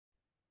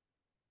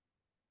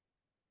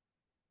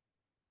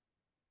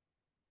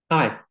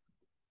Hi.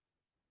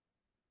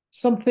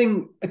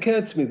 Something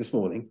occurred to me this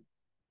morning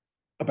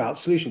about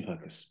solution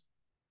focus.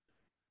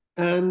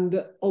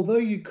 And although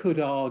you could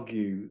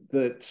argue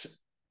that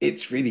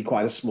it's really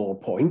quite a small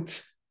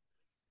point,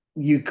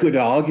 you could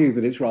argue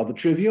that it's rather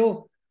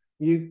trivial,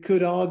 you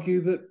could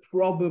argue that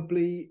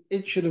probably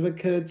it should have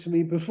occurred to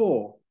me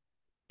before.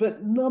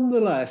 But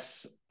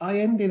nonetheless, I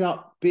ended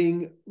up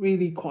being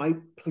really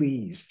quite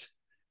pleased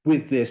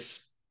with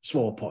this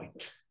small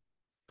point.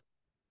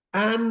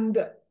 And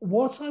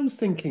what I was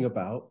thinking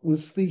about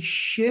was the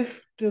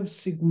shift of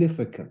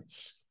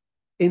significance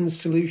in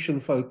solution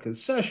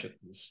focused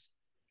sessions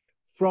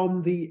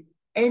from the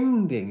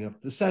ending of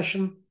the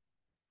session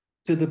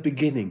to the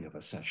beginning of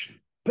a session,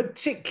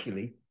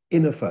 particularly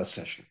in a first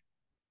session.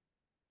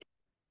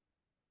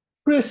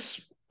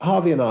 Chris,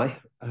 Harvey, and I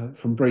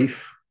from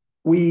Brief,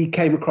 we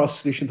came across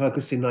solution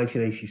focus in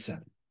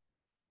 1987.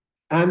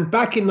 And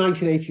back in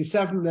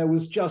 1987, there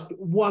was just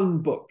one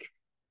book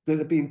that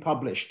had been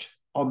published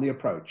on the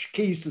approach,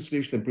 Keys to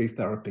Solution and Brief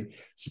Therapy,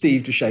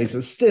 Steve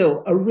DeShazer,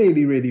 still a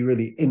really, really,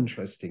 really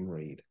interesting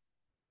read.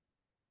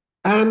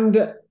 And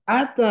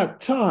at that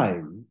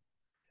time,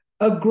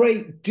 a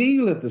great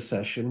deal of the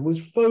session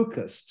was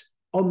focused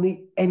on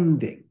the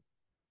ending,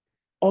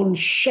 on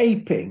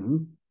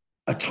shaping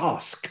a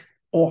task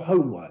or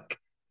homework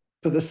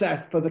for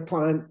the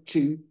client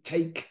to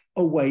take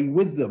away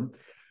with them,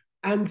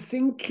 and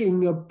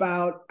thinking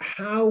about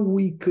how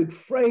we could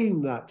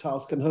frame that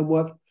task and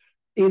homework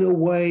in a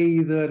way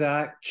that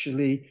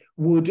actually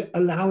would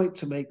allow it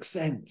to make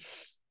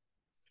sense.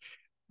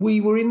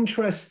 We were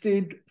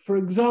interested, for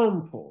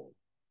example,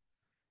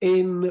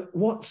 in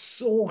what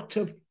sort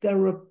of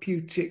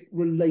therapeutic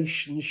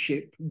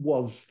relationship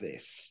was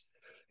this?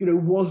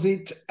 Was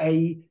it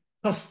a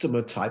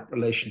customer type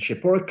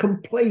relationship or a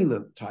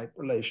complainant type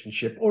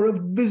relationship or a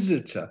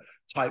visitor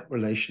type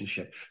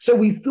relationship? So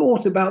we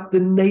thought about the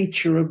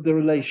nature of the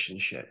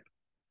relationship.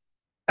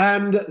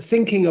 And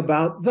thinking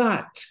about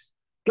that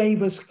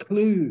gave us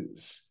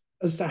clues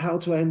as to how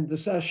to end the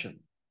session.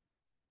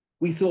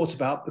 We thought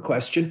about the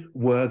question,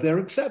 were there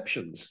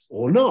exceptions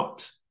or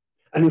not?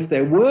 And if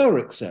there were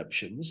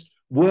exceptions,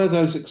 were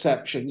those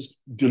exceptions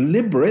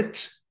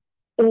deliberate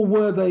or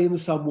were they in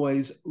some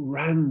ways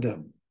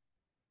random?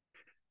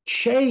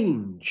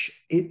 Change,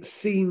 it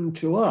seemed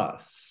to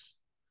us,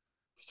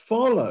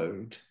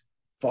 followed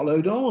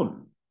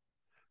on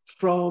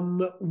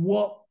from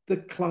what the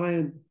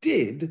client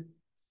did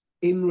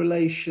in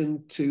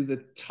relation to the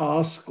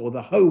task or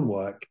the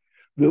homework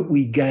that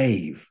we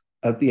gave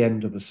at the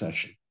end of the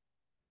session.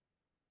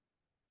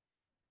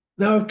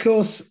 Now, of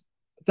course,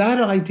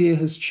 that idea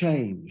has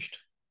changed.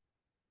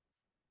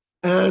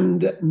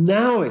 And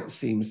now it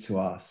seems to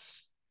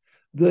us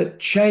that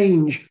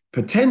change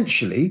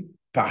potentially,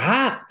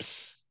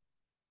 perhaps,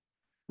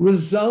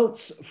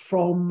 results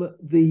from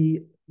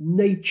the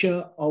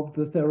nature of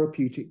the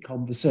therapeutic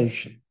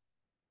conversation,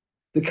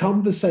 the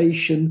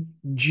conversation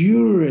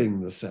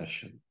during the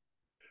session,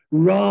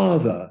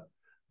 rather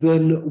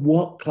than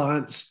what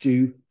clients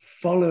do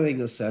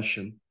following a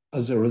session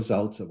as a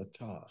result of a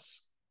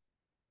task.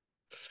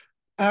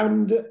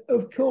 And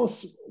of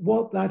course,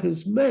 what that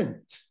has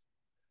meant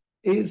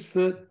is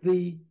that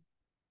the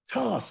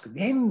task,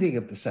 the ending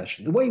of the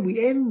session, the way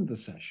we end the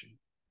session,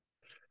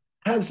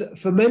 has,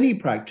 for many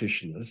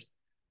practitioners,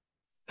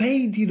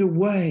 faded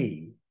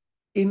away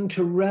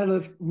into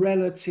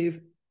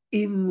relative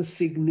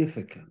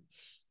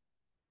insignificance.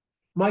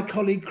 My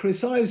colleague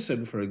Chris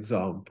Ison, for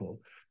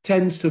example,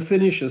 tends to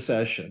finish a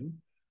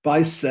session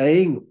by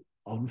saying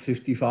on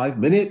 55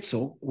 minutes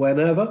or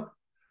whenever,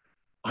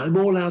 I'm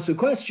all out of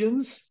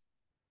questions.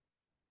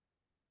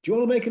 Do you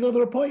want to make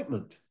another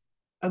appointment?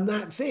 And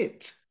that's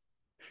it.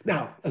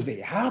 Now, as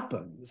it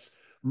happens,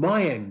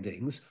 my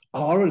endings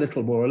are a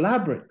little more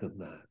elaborate than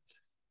that.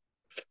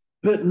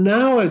 But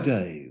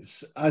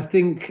nowadays, I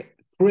think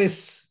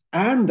Chris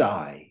and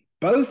I,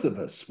 both of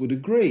us, would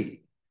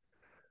agree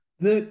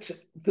that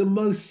the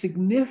most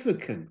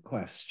significant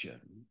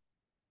question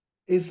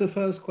is the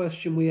first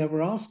question we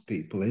ever ask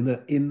people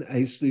in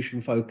a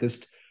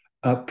solution-focused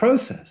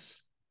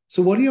process.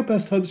 So what are your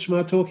best hopes from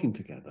our talking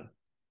together?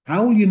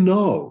 How will you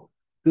know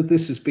that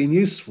this has been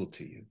useful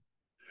to you?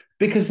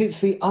 Because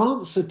it's the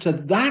answer to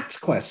that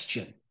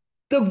question,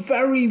 the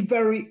very,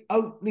 very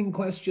opening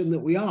question that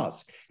we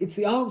ask. It's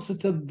the answer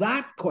to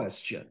that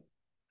question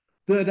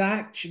that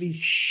actually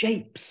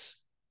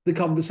shapes the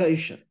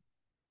conversation.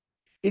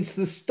 It's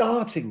the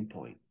starting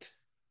point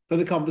for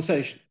the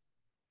conversation.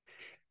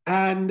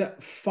 And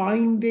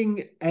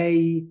finding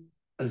a,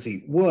 as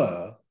it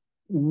were,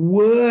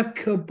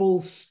 workable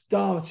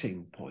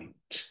starting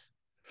point,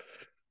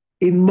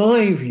 in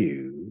my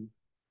view,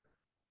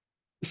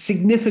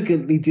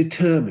 significantly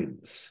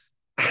determines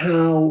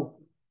how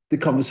the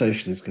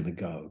conversation is going to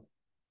go.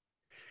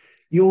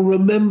 You'll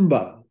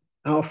remember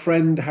our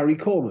friend Harry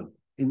Corman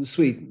in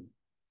Sweden,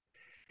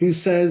 who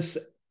says,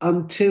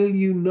 until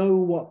you know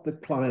what the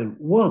client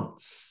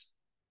wants,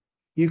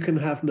 you can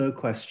have no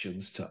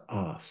questions to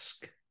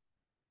ask.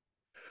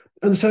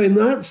 And so in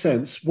that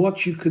sense,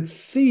 what you could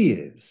see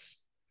is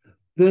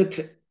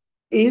that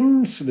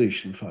in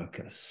solution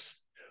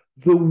focus,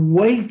 the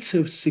weight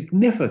of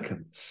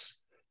significance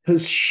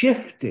has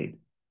shifted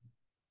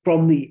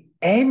from the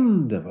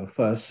end of a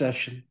first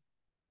session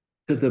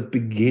to the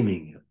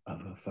beginning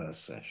of a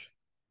first session.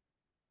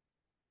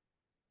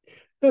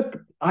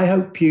 Look, I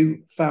hope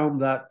you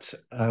found that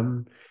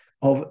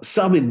of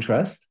some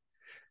interest,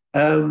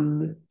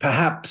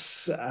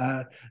 perhaps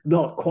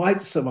not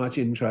quite so much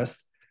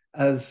interest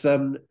as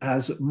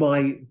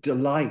my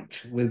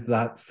delight with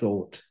that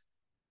thought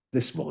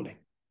this morning.